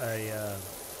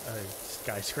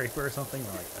skyscraper or something.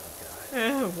 We're like,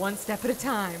 oh god. One step at a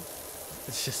time.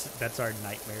 It's just, that's our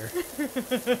nightmare.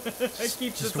 It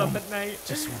keeps us up at night.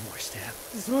 Just one more step.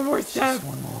 Just one more step. Just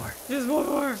one more. Just one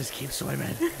more. Just keep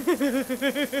swimming.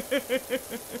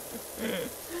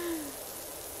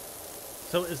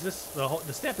 So is this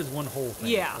the step is one whole thing?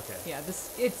 Yeah. Okay. Yeah.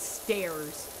 It's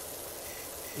stairs.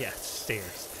 Yeah, it's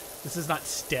stairs. This is not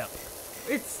step.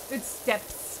 It's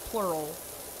steps plural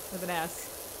with an S.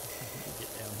 Let me get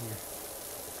down here.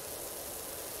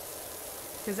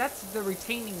 Because that's the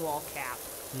retaining wall cap.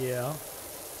 Yeah.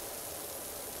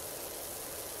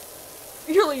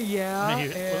 You're like, yeah,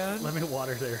 and Let me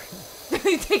water there.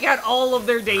 they take out all of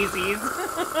their daisies.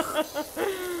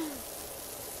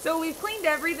 So we've cleaned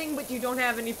everything, but you don't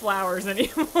have any flowers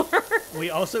anymore. We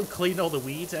also cleaned all the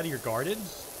weeds out of your garden.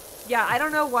 Yeah, I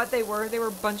don't know what they were. They were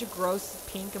a bunch of gross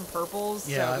pink and purples,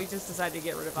 Yeah. so we just decided to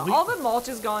get rid of them. All the mulch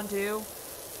is gone, too.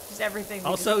 Just everything.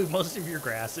 Also, most of your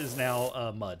grass is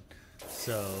now mud.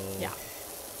 So, yeah.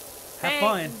 Have Hey,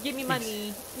 fun. Give me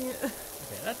money. Okay,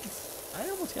 that's, I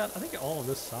almost got, I think all of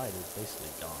this side is basically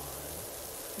gone.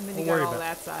 And then Don't you worry got all about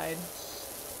that side.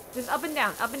 Just up and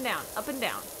down, up and down, up and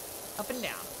down, up and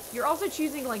down. You're also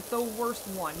choosing, like, the worst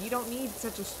one. You don't need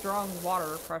such a strong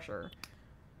water pressure.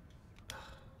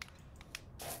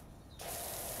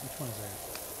 Which one is that?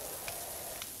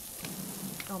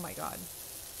 Oh my god.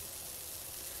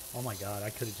 Oh my god, I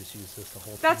could have just used this the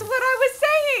whole time. That's what I was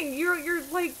saying! You're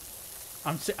like,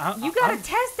 you gotta I'm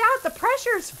test out the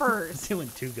pressures first. doing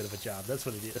too good of a job. That's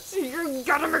what it is. You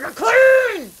gotta make it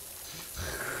clean!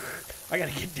 I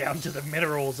gotta get down to the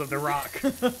minerals of the rock.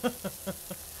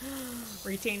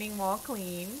 Retaining wall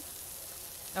clean.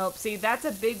 Oh, see, that's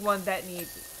a big one that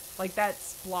needs, like that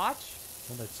splotch.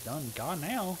 Well, that's done. Gone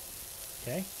now.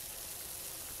 Okay.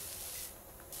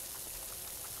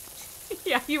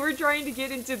 Yeah, you were trying to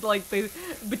get into, like, the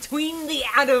between the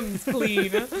atoms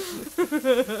clean.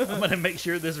 I'm gonna make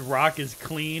sure this rock is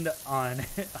cleaned on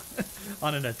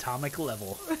on an atomic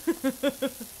level.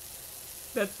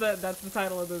 That's the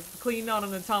title of this. Clean on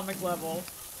an atomic level.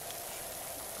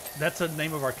 That's the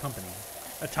name of our company.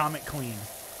 Atomic Clean.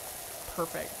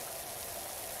 Perfect.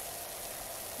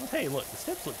 Well, hey, look, the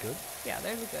steps look good. Yeah,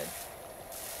 they look good.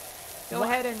 Go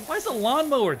ahead and Why is the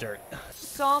lawnmower dirt?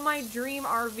 saw my dream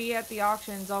RV at the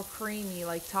auctions, all creamy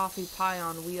like toffee pie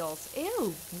on wheels.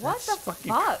 Ew, what That's the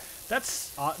fucking-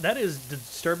 fuck? That is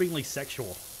disturbingly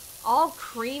sexual. All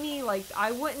creamy, like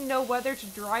I wouldn't know whether to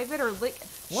drive it or lick.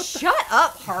 What the- Shut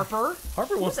up, Harper.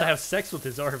 Harper wants to have sex with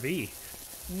his RV.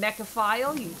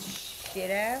 Mechaphile, you shit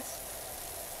ass.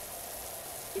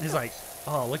 He's like,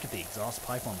 oh, look at the exhaust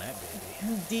pipe on that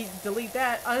baby. Delete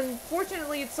that.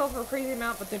 Unfortunately, it sold for a crazy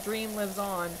amount, but the dream lives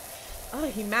on. Oh,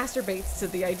 he masturbates to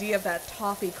the idea of that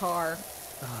toffee car.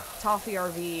 Toffee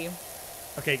RV.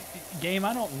 Okay, game,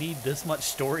 I don't need this much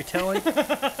storytelling.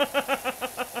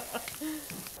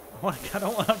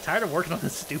 I'm tired of working on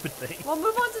this stupid thing. Well,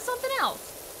 move on to something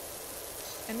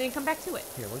else. and then come back to it.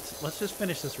 Here, let's just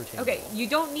finish this routine. Okay, you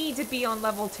don't need to be on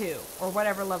level 2 or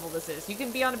whatever level this is. You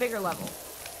can be on a bigger level.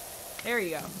 There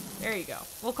you go. There you go.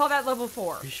 We'll call that level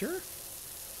 4. You sure?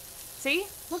 See?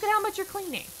 Look at how much you're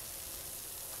cleaning.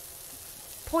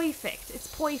 Perfect. It's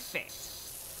perfect.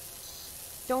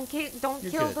 Don't kill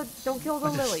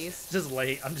the lilies. Just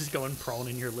late. I'm just going prone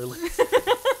in your lilies.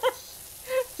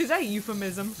 Is that a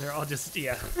euphemism? They're all just,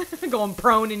 yeah. Going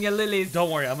prone in your lilies. Don't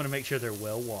worry, I'm going to make sure they're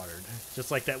well watered. Just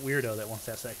like that weirdo that wants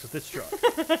to have sex with this truck.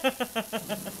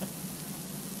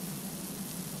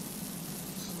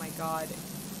 Oh my god.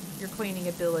 Your cleaning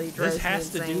ability drives This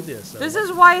has me to insane. do this. Though. This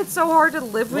is why it's so hard to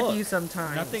live Look, with you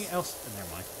sometimes. Nothing else.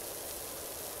 Never mind.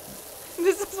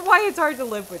 This is why it's hard to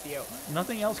live with you.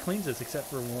 Nothing else cleans this except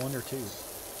for 1 or 2.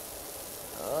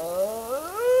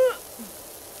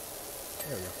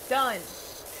 There we go. Done.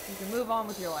 You can move on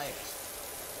with your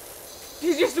life.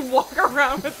 You just walk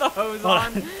around with the hose Hold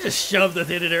on. Just shove the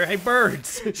thing in there. Hey,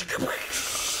 birds! And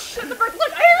the bird's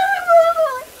like,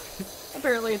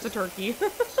 apparently it's a turkey.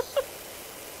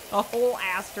 A whole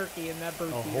ass turkey in that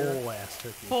bird A feeder. whole ass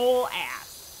turkey. Whole ass.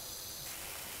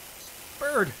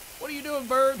 Bird! What are you doing,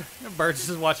 bird? The bird's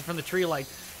just watching from the tree like,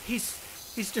 he's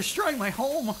destroying my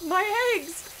home. My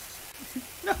eggs.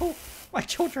 No, my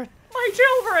children. My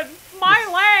children. My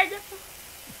leg.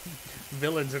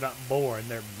 Villains are not born,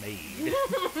 they're made.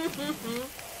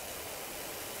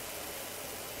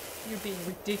 You're being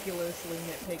ridiculously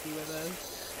nitpicky with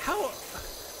this.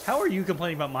 How are you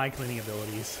complaining about my cleaning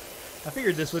abilities? I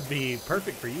figured this would be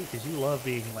perfect for you because you love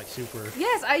being like super.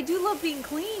 Yes, I do love being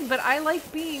clean, but I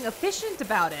like being efficient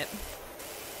about it.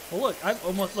 Well, look, I'm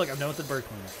done with the bird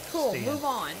cleaner. Cool, Stand. move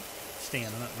on. Stand.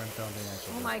 I'm not running down the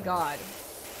actual. Oh bird my cleaner. god.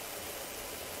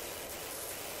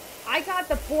 I got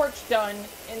the porch done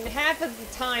in half of the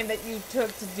time that you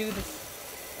took to do the.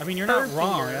 I mean, you're bird not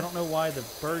wrong. feeder. I don't know why the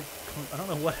bird. I don't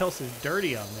know what else is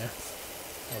dirty on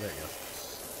this. Oh, there it goes.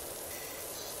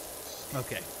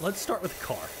 Okay, let's start with the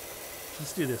car.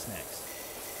 Let's do this next.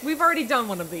 We've already done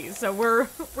one of these, so we're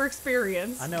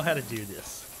experienced. I know how to do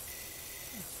this.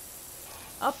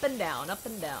 Up and down, up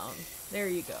and down. There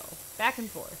you go. Back and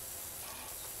forth.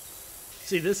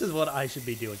 See, this is what I should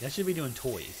be doing. I should be doing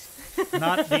toys,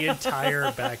 not the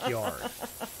entire backyard.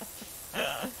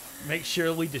 Make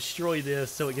sure we destroy this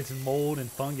so it gets mold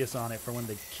and fungus on it for when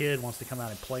the kid wants to come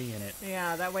out and play in it.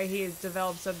 Yeah, that way he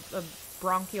develops a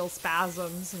bronchial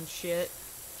spasms and shit.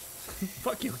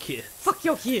 Fuck your kid. Fuck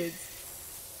your kids.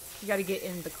 You gotta get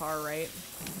in the car, right?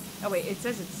 Oh wait, it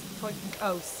says it's toy.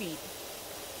 Oh, seat.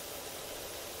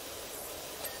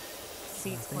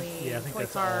 Seat's clean. yeah, I think toy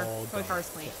that's car. all Toy done. car's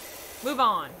clean. Move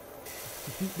on.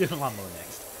 Do the lawnmower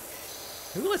next.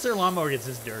 Who lets their lawnmower get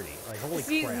this dirty? Like, holy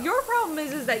See, crap. your problem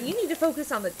is that you need to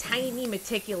focus on the tiny,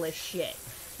 meticulous shit.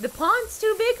 The pond's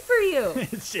too big for you.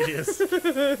 it is.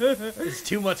 There's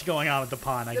too much going on with the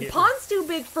pond. The pond's too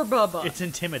big for Bubba. It's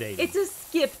intimidating. It's a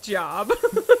skip job.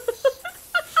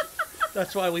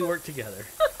 That's why we work together.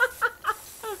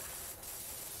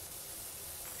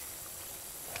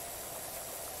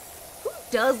 Who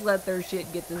does let their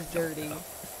shit get this dirty?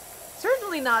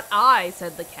 Certainly not I,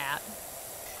 said the cat.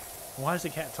 Why is the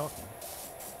cat talking?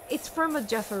 It's from a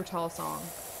Jethro Tull song.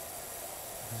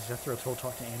 Does Jethro Tull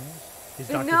talk to animals? He's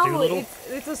Dr. No, Dolittle?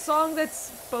 it's a song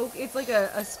that's it's like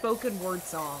a spoken word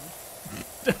song.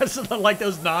 That's like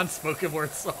those non-spoken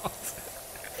word songs.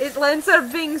 Instead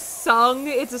of being sung,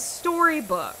 it's a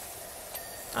storybook.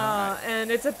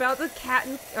 And it's about the cat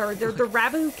or the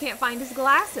rabbit who can't find his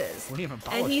glasses. We didn't even And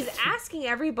polish he's it. asking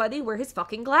everybody where his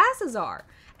fucking glasses are.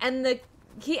 And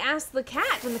he asks the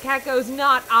cat, and the cat goes,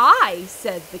 "Not I,"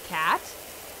 said the cat.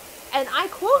 And I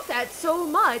quote that so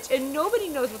much, and nobody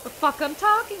knows what the fuck I'm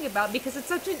talking about because it's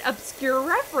such an obscure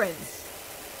reference.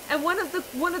 And one of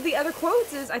the other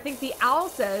quotes is, I think the owl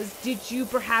says, "Did you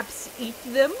perhaps eat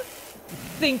them,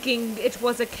 thinking it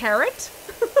was a carrot?"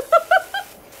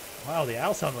 Wow, the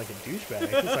owl sounds like a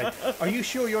douchebag. It's like, are you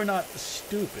sure you're not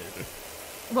stupid?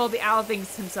 Well, the owl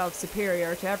thinks himself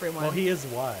superior to everyone. Well, he is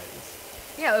wise.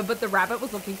 Yeah, but the rabbit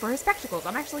was looking for his spectacles.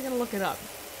 I'm actually going to look it up.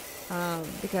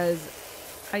 Because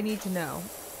I need to know.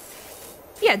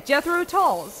 Yeah, Jethro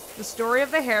Tull's The Story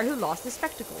of the Hare Who Lost His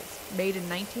Spectacles. Made in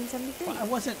 1973. Well, I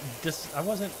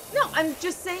wasn't. No, I'm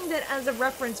just saying that as a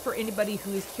reference for anybody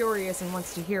who is curious and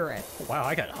wants to hear it. Wow,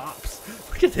 I got hops.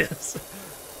 Look at this.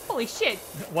 Holy shit.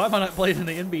 Why am I not playing in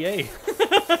the NBA?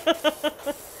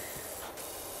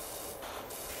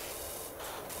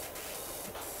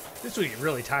 This would be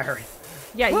really tiring.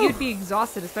 Yeah, Whew. you'd be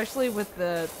exhausted, especially with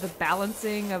the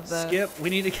balancing of the... Skip, we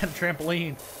need to get a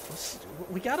trampoline.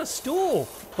 We got a stool,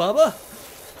 Bubba.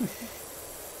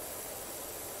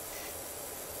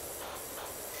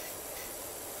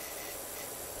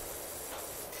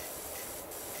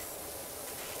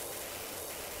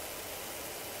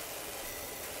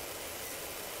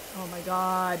 Oh my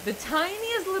god, the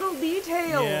tiniest little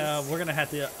details. Yeah, we're gonna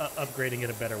have to upgrade and get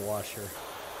a better washer.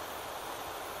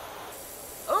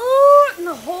 Oh, and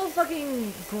the whole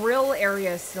fucking grill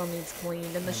area still needs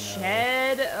cleaned, and the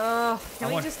shed.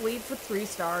 Can we just leave with 3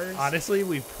 stars? Honestly,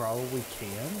 we probably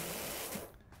can.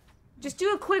 Just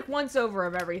do a quick once over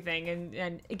of everything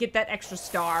and get that extra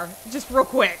star, just real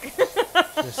quick.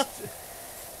 Just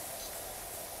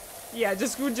Yeah,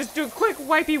 just do a quick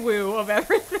wipey woo of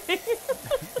everything.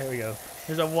 there we go.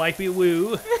 There's a wipey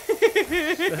woo.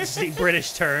 That's the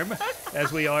British term,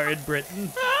 as we are in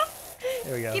Britain.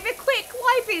 There we go. Give a quick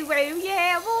wipey woo,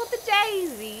 yeah, of all the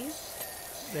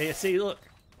daisies. There you see, look.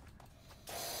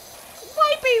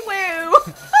 Wipey woo!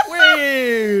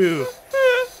 Woo!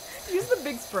 Use the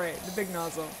big spray, the big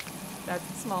nozzle. That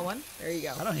small one. There you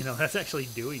go. I don't even know if that's actually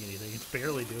doing anything. It's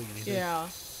barely doing anything. Yeah,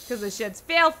 because the shed's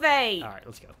filthy. All right,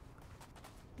 let's go.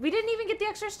 We didn't even get the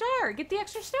extra star. Get the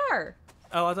extra star.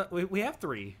 Oh, I thought we have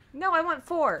 3. No, I want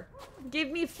 4. Give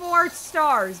me 4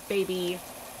 stars, baby.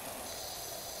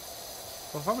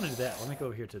 Well, if I'm gonna do that, let me go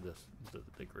over here to the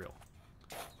grill.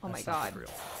 Oh my That's not god. the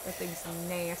grill. That thing's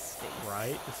nasty.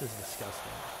 Right? This is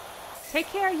disgusting. Take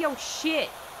care of your shit.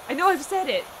 I know I've said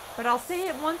it, but I'll say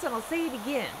it once and I'll say it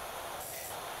again.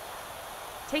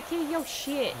 Take care of your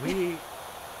shit.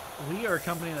 We are a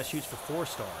company that shoots for 4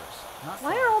 stars. Not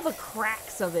Why 5. are all the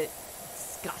cracks of it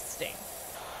disgusting?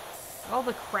 All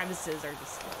the crevices are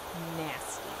just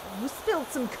nasty. You spilled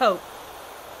some Coke.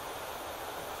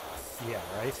 Yeah,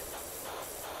 right?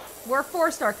 We're a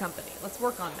 4-star company. Let's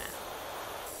work on that.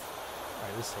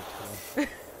 Alright, this takes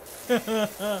too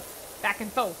long. Back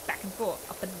and forth,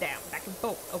 up and down, back and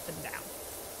forth, up and down.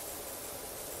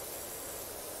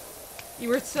 You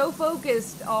were so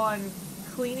focused on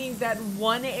cleaning that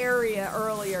one area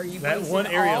earlier, you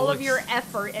wasted all of your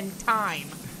effort and time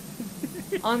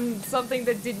on something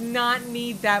that did not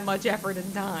need that much effort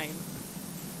and time.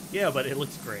 Yeah, but it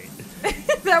looks great.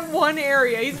 That one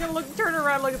area. He's gonna turn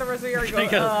around, look at the rest of the yard, and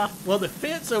go, well, the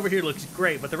fence over here looks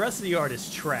great, but the rest of the yard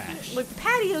is trash. Look, the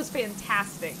patio's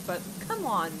fantastic, but come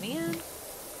on, man.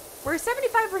 We're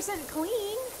 75%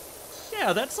 clean.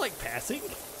 Yeah, that's like passing.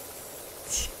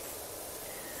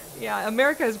 Yeah,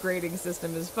 America's grading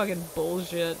system is fucking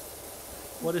bullshit.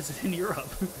 What is it in Europe?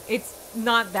 It's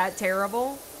not that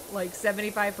terrible. Like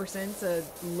 75%'s a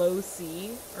low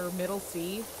C or middle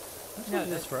C. That's No, what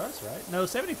it is for us, right? No,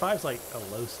 75's like a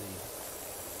low C.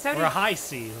 70, Or a high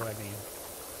C is what I mean.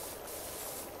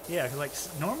 Yeah, because like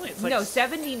normally it's like... no,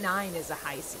 79 is a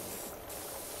high C.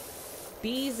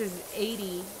 B's is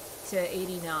 80 to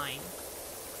 89.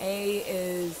 A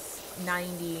is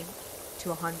 90 to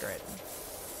 100.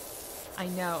 I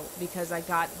know, because I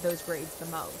got those grades the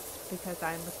most. Because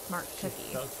I'm a smart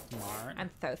cookie. So smart. I'm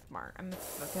so smart. I'm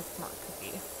such a smart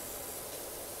cookie.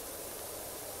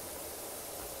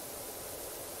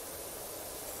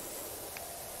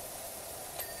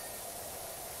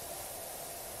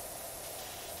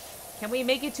 Can we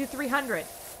make it to 300?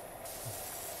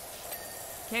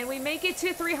 Can we make it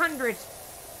to 300? I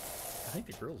think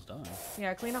the grill's done.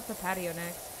 Yeah, clean off the patio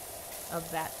next of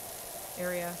that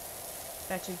area.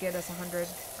 That should get us 100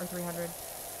 or 300.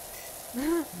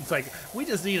 It's like, we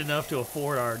just need enough to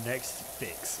afford our next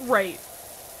fix. Right.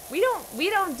 We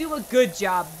don't do a good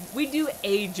job. We do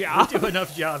a job. We do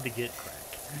enough job to get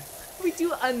crack. We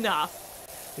do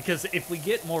enough. Because if we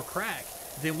get more crack,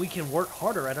 then we can work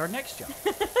harder at our next job.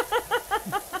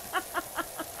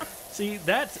 See,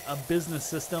 that's a business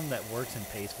system that works and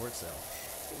pays for itself.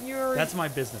 That's my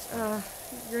business plan.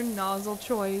 Your nozzle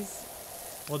choice.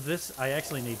 Well, this, I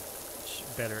actually need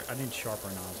better, I need sharper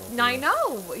nozzle. I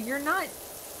know. You're not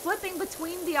flipping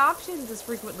between the options as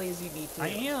frequently as you need to. I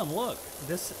am, look.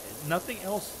 This, nothing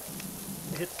else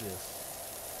hits this.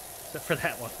 Except for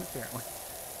that one, apparently.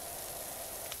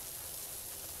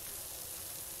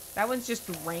 That one's just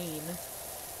rain.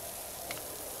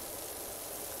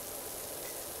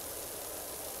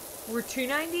 We're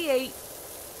 298,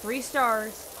 3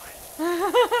 stars.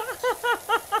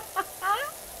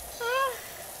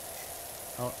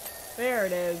 Oh, There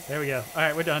it is. there we go. All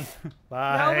right, we're done.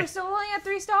 Bye. No, we're still only at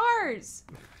 3 stars.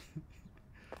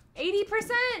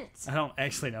 80%. I don't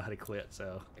actually know how to quit,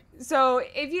 so. So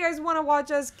if you guys want to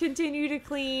watch us continue to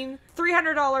clean,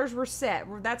 $300 we're set.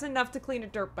 That's enough to clean a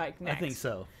dirt bike next. I think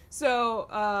so. So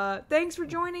thanks for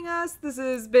joining us. This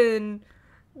has been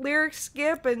Lyric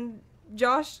Skip and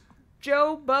Josh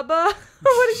Joe Bubba.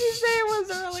 What did you say it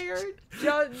was earlier?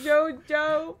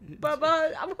 Joe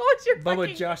Bubba. What was your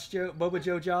Bubba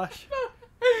Joe Josh.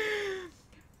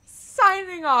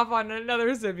 signing off on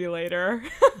another simulator.